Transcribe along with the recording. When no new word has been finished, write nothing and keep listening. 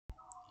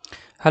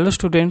Hello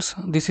students,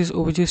 this is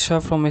Obijit Shah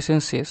from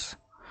SNCS.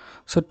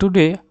 So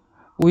today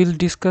we'll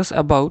discuss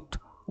about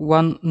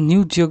one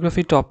new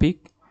geography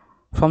topic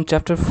from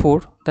chapter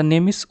 4. The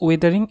name is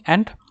weathering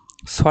and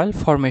soil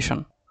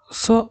formation.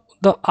 So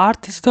the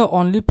earth is the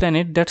only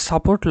planet that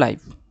support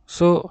life.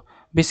 So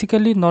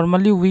basically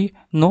normally we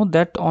know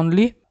that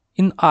only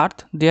in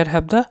earth there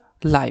have the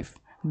life.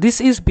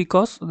 This is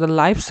because the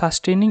life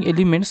sustaining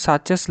elements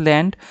such as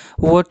land,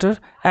 water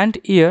and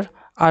air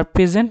are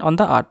present on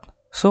the earth.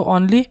 So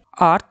only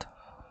earth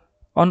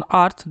on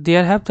earth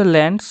there have the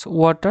lands,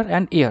 water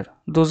and air.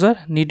 Those are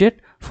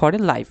needed for a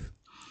life.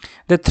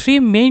 The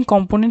three main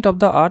components of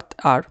the earth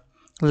are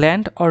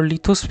land or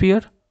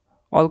lithosphere,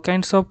 all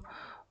kinds of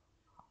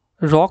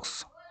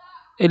rocks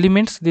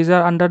elements, these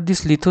are under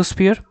this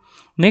lithosphere.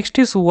 Next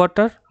is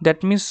water,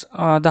 that means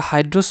the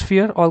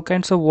hydrosphere, all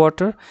kinds of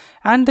water,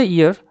 and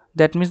the air,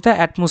 that means the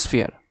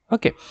atmosphere.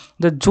 Okay,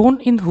 the zone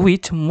in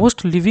which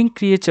most living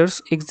creatures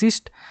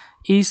exist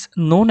is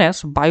known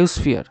as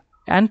biosphere,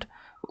 and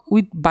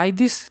with by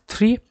these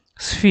three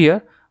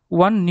sphere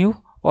one new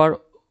or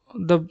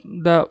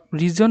the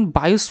region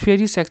biosphere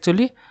is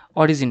actually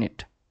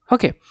originate.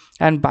 Okay,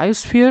 and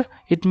biosphere,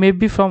 it may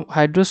be from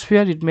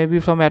hydrosphere, it may be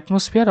from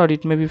atmosphere, or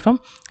it may be from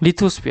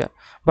lithosphere,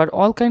 but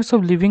all kinds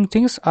of living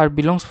things are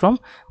belongs from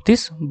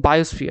this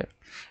biosphere.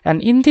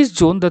 And in this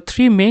zone the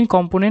three main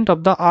component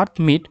of the earth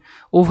meet,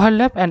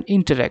 overlap and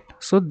interact.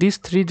 So these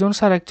three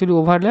zones are actually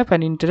overlap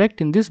and interact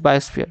in this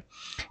biosphere,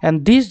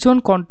 and this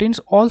zone contains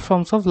all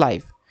forms of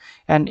life,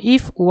 and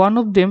if one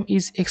of them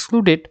is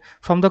excluded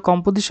from the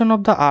composition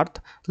of the earth,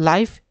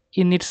 life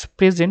in its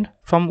present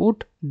form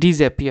would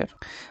disappear.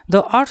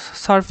 The earth's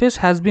surface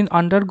has been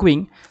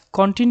undergoing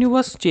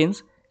continuous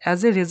change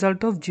as a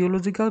result of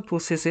geological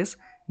processes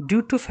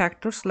due to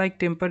factors like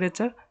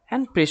temperature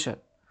and pressure.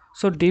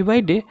 So day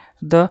by day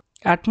the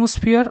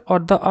atmosphere or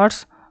the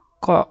earth's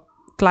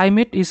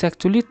climate is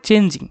actually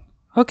changing.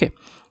 Okay,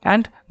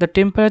 and the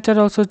temperature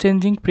also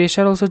changing,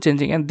 pressure also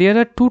changing, and there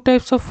are two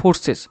types of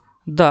forces,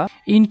 the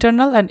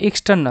internal and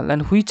external,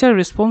 and which are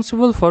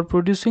responsible for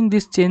producing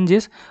these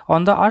changes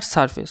on the earth's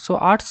surface. So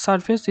earth's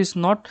surface is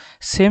not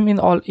same in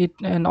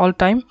all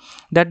time,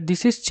 that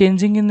this is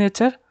changing in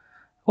nature.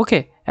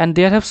 Okay, and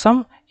there have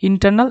some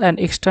internal and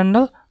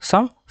external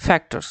some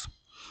factors.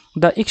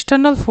 The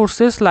external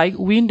forces like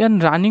wind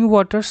and running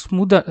water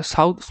smoothen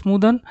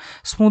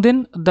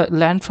the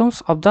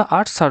landforms of the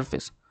earth's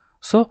surface.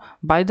 So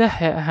by the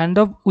hand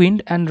of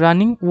wind and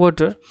running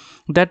water,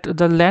 that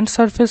the land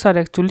surface are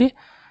actually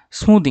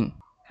smoothing,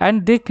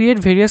 and they create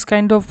various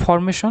kind of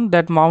formation,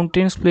 that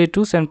mountains,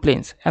 plateaus and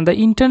plains. And the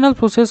internal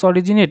process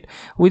originate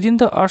within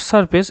the earth's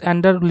surface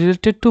and are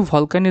related to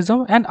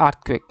volcanism and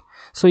earthquake.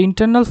 So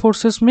internal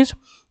forces means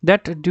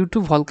that due to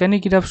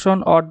volcanic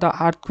eruption or the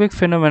earthquake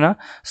phenomena,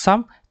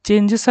 some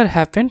changes are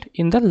happened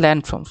in the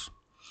landforms.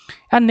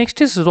 And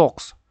next is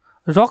rocks.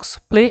 Rocks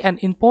play an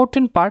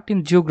important part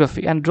in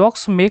geography, and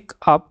rocks make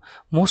up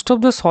most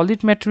of the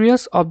solid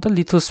materials of the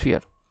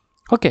lithosphere.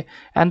 Okay,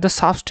 and the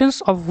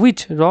substance of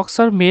which rocks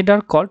are made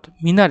are called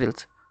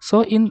minerals.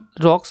 So in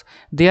rocks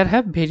there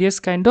have various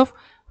kind of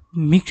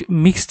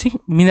mixing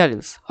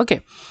minerals.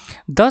 Okay,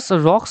 thus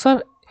rocks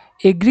are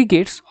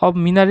aggregates of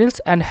minerals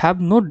and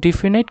have no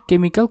definite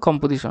chemical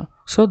composition.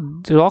 So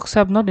rocks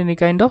have not any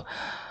kind of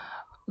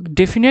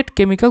definite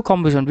chemical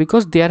composition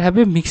because they have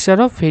a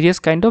mixture of various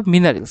kind of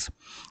minerals,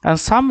 and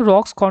some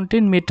rocks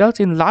contain metals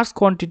in large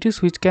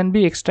quantities which can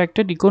be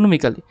extracted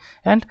economically,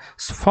 and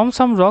from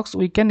some rocks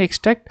we can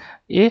extract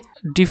a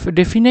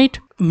definite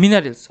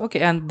minerals.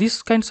 Okay, and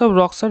these kinds of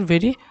rocks are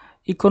very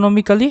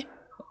economically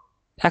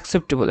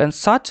acceptable, and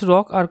such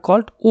rock are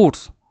called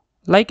ores,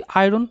 like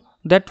iron,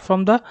 that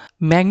from the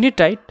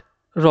magnetite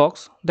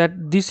rocks,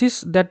 that this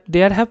is that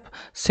there have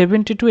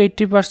 70 to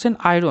 80%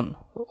 iron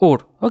ore.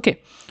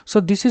 Okay,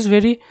 so this is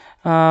very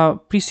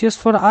precious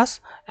for us,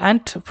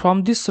 and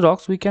from these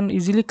rocks we can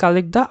easily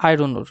collect the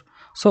iron ore.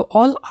 So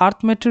all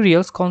earth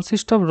materials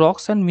consist of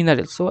rocks and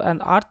minerals. So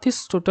an earth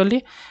is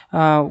totally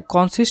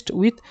consist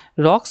with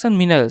rocks and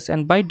minerals,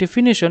 and by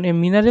definition a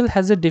mineral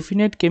has a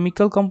definite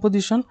chemical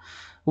composition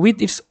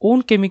with its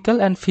own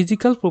chemical and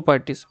physical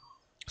properties.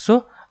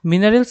 So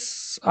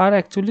minerals are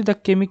actually the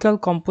chemical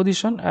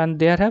composition, and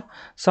they have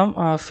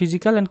some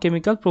physical and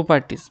chemical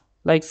properties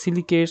like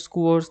silicates,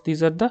 quartz.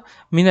 These are the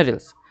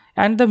minerals,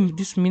 and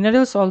these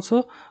minerals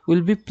also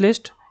will be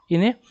placed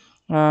in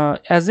a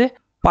as a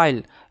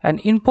pile. And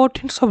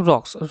importance of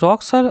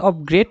rocks are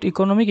of great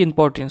economic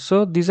importance.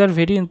 So these are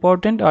very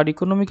important, or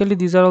economically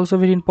these are also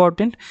very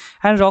important.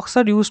 And rocks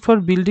are used for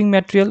building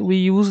material. We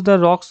use the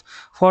rocks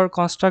for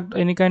construct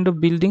any kind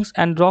of buildings,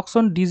 and rocks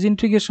on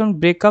disintegration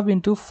break up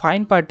into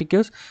fine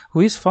particles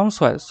which form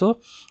soil. So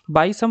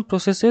by some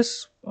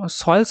processes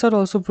soils are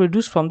also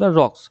produced from the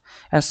rocks,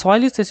 and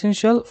soil is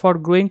essential for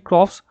growing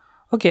crops.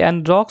 Okay,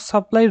 and rocks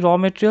supply raw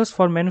materials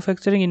for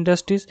manufacturing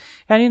industries,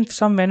 and in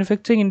some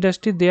manufacturing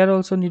industry they are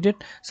also needed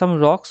some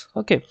rocks.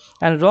 Okay,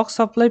 and rocks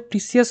supply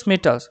precious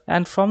metals,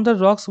 and from the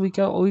rocks we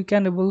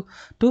can able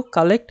to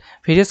collect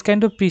various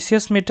kind of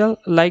precious metal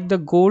like the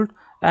gold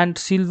and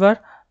silver,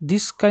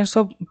 these kinds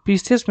of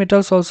precious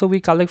metals also we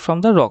collect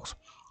from the rocks,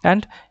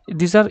 and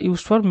these are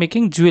used for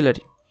making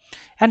jewelry.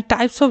 And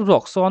types of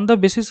rocks, so on the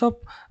basis of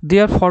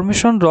their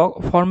formation,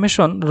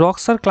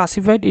 rocks are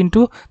classified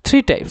into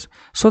three types.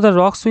 So the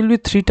rocks will be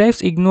three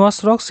types: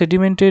 igneous rocks,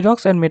 sedimentary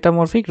rocks, and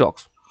metamorphic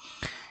rocks.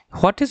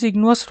 What is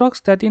igneous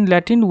rocks? That in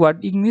Latin word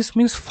ignis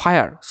means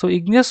fire. So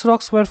igneous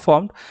rocks were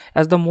formed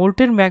as the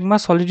molten magma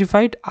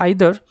solidified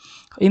either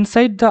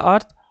inside the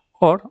earth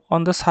or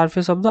on the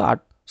surface of the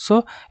earth.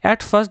 So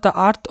at first the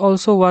earth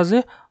also was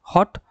a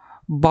hot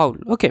bowl,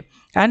 okay,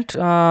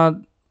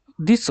 and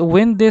this,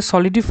 when they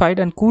solidified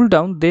and cooled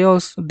down,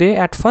 they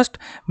at first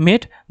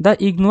made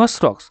the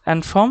igneous rocks,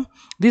 and from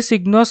these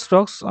igneous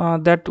rocks,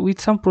 that with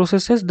some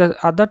processes, the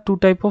other two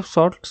type of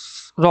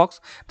sorts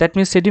rocks, that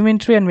means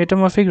sedimentary and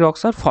metamorphic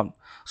rocks, are formed.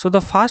 So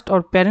the first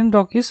or parent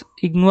rock is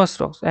igneous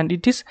rocks, and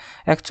it is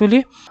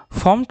actually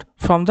formed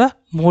from the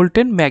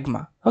molten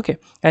magma, okay,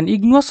 and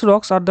igneous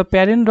rocks are the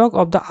parent rock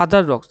of the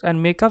other rocks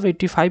and make up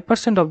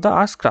 85% of the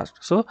earth's crust.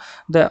 So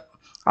the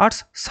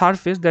earth's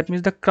surface, that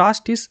means the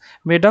crust, is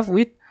made up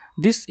with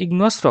these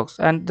igneous rocks,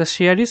 and the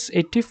share is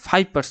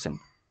 85%,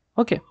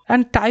 okay.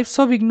 And types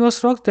of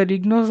igneous rocks, that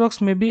igneous rocks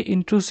may be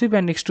intrusive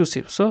and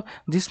extrusive. So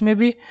this may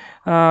be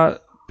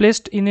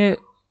placed in a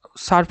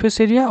surface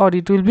area, or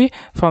it will be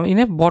from in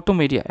a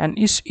bottom area. And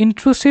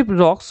intrusive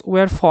rocks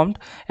were formed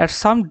at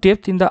some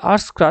depth in the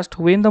earth's crust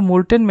when the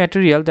molten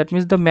material, that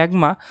means the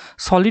magma,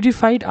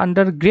 solidified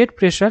under great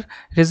pressure,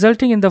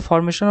 resulting in the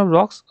formation of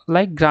rocks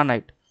like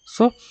granite.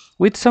 So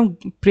with some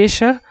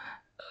pressure,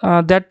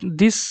 that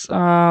this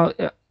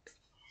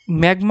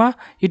magma,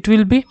 it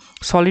will be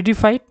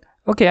solidified,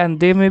 okay, and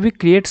they maybe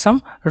create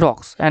some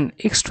rocks. And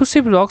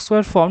extrusive rocks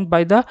were formed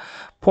by the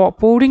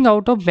pouring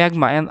out of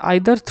magma, and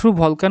either through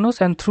volcanoes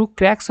and through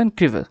cracks and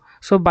crevices.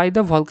 So by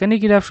the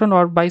volcanic eruption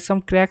or by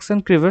some cracks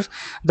and crevices,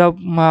 the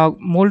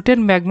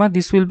molten magma,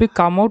 this will be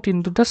come out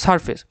into the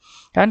surface,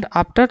 and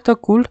after the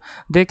cooled,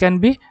 they can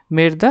be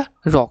made the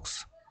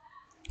rocks,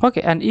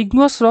 okay. And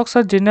igneous rocks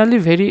are generally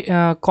very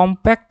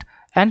compact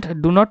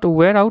and do not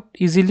wear out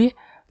easily,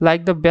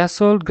 like the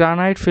basalt,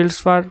 granite,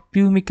 feldspar,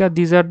 pumica.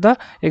 These are the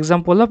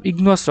example of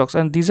igneous rocks,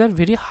 and these are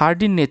very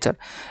hard in nature.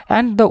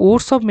 And the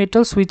ores of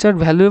metals which are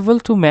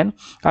valuable to man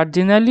are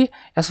generally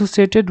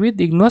associated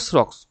with igneous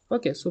rocks,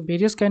 okay. So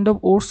various kind of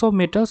ores of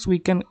metals we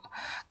can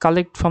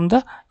collect from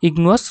the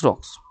igneous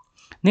rocks.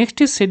 Next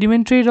is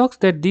sedimentary rocks,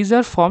 that these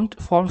are formed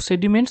from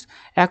sediments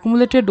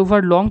accumulated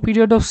over long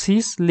period of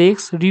seas,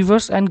 lakes,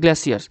 rivers, and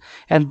glaciers,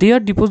 and they are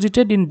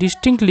deposited in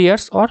distinct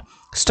layers or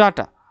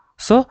strata.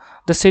 So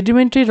the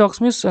sedimentary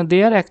rocks means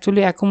they are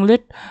actually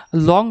accumulate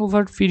long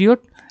over period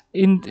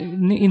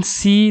in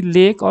sea,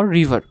 lake, or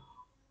river,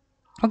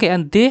 okay,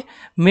 and they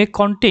may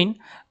contain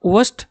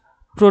waste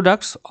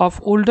products of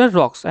older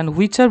rocks, and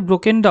which are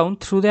broken down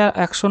through the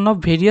action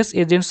of various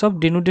agents of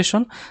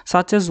denudation,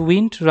 such as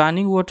wind,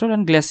 running water,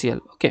 and glacial,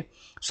 okay.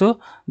 So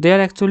they are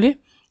actually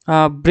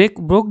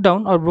broken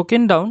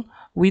down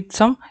with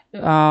some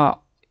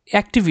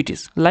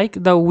activities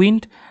like the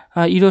wind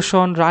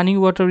erosion,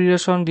 running water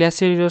erosion,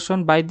 glacial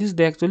erosion. By this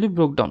they actually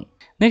broke down.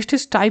 Next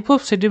is type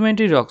of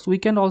sedimentary rocks. We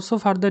can also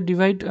further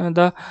divide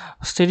the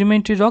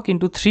sedimentary rock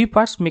into three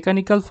parts: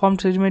 mechanical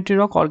formed sedimentary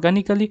rock,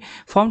 organically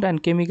formed,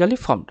 and chemically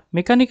formed.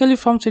 Mechanically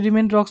formed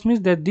sedimentary rocks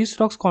means that these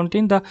rocks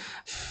contain the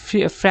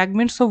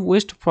fragments of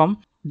waste from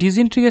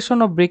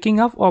disintegration or breaking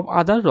up of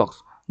other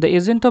rocks. The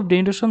agent of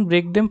denudation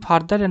break them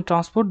further and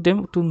transport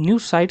them to new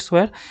sites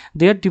where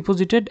they are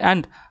deposited,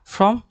 and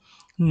from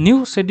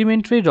new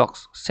sedimentary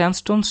rocks,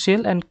 sandstone,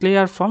 shale, and clay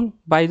are formed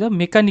by the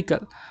mechanical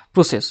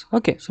process,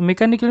 okay. So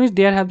mechanical means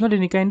they have not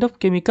any kind of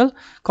chemical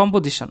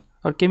composition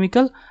or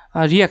chemical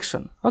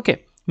reaction,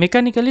 okay.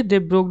 Mechanically they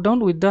broke down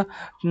with the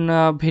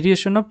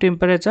variation of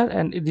temperature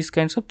and these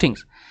kinds of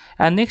things.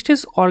 And next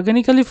is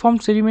organically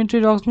formed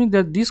sedimentary rocks, means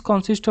that these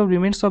consist of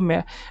remains of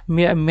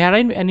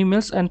marine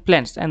animals and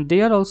plants, and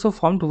they are also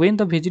formed when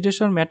the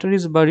vegetation matter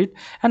is buried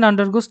and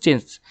undergoes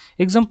change.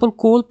 Example: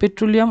 coal,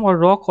 petroleum, or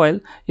rock oil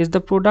is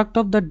the product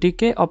of the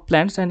decay of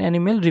plants and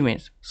animal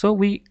remains. So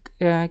we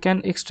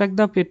can extract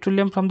the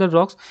petroleum from the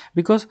rocks,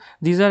 because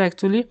these are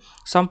actually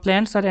some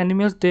plants or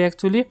animals, they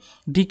actually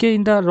decay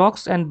in the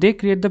rocks and they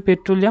create the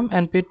petroleum,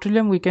 and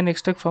petroleum we can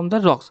extract from the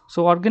rocks.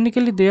 So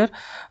organically they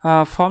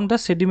are from the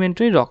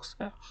sedimentary rocks.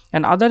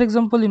 And other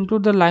example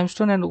include the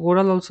limestone and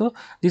coral, also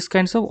these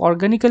kinds of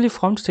organically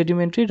formed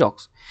sedimentary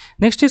rocks.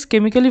 Next is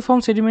chemically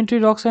formed sedimentary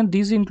rocks, and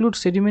these include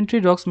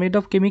sedimentary rocks made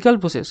of chemical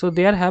process. So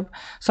they have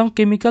some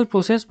chemical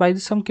process,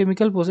 some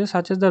chemical process,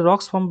 such as the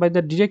rocks formed by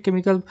the direct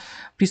chemical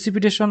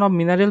precipitation of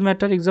mineral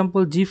matter,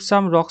 example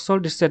gypsum, rock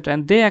salt, etc.,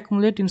 and they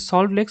accumulate in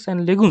salt lakes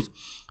and lagoons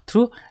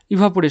through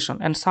evaporation,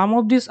 and some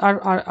of these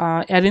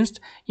are arranged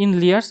in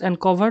layers and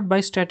covered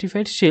by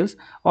stratified shales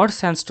or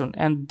sandstone,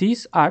 and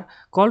these are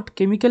called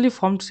chemically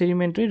formed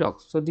sedimentary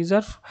rocks. So these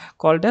are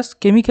called as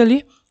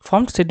chemically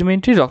formed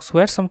sedimentary rocks,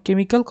 where some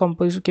chemical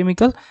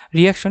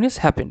reaction is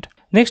happened.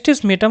 Next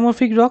is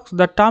metamorphic rocks.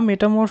 The term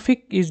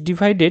metamorphic is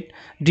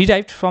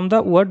derived from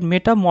the word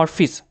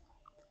metamorphosis,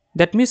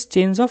 that means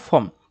change of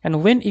form.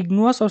 and when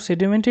igneous or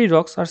sedimentary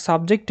rocks are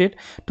subjected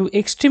to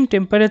extreme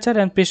temperature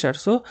and pressure.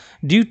 So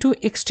due to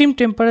extreme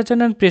temperature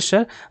and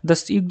pressure,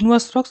 the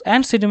igneous rocks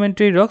and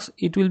sedimentary rocks,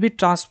 it will be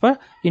transferred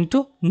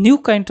into new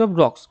kind of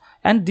rocks,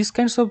 and these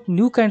kinds of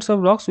new kinds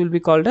of rocks will be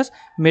called as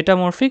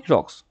metamorphic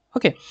rocks.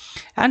 Okay,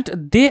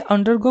 and they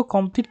undergo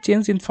complete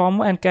change in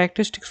form and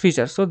characteristic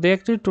features. So they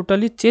actually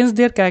totally change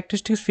their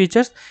characteristic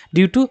features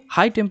due to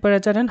high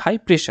temperature and high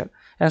pressure,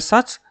 and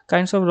such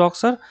kinds of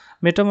rocks are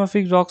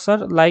metamorphic rocks are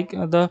like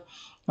the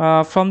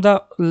from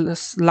the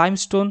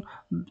limestone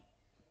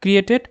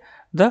created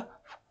the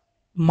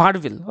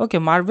marble. Okay,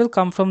 marble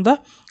come from the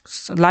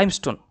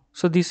limestone.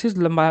 So this is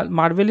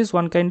marble is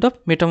one kind of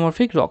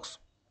metamorphic rocks,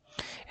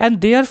 and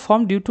they are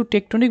formed due to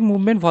tectonic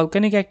movement,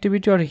 volcanic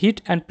activity or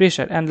heat and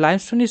pressure, and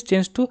limestone is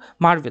changed to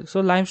marble. So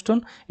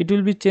limestone, it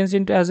will be changed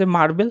into as a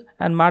marble,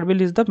 and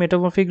marble is the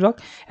metamorphic rock,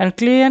 and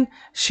clay and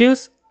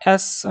shells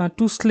as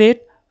to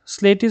slate.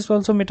 Slate is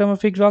also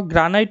metamorphic rock.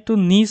 Granite to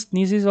gneiss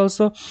is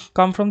also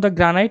come from the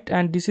granite,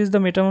 and this is the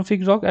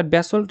metamorphic rock. And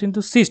basalt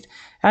into schist,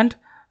 and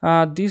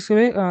this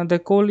way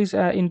the coal is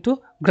into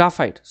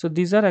graphite. So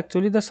these are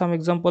actually the some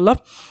example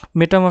of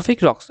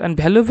metamorphic rocks, and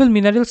valuable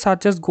minerals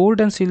such as gold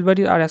and silver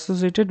are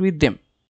associated with them.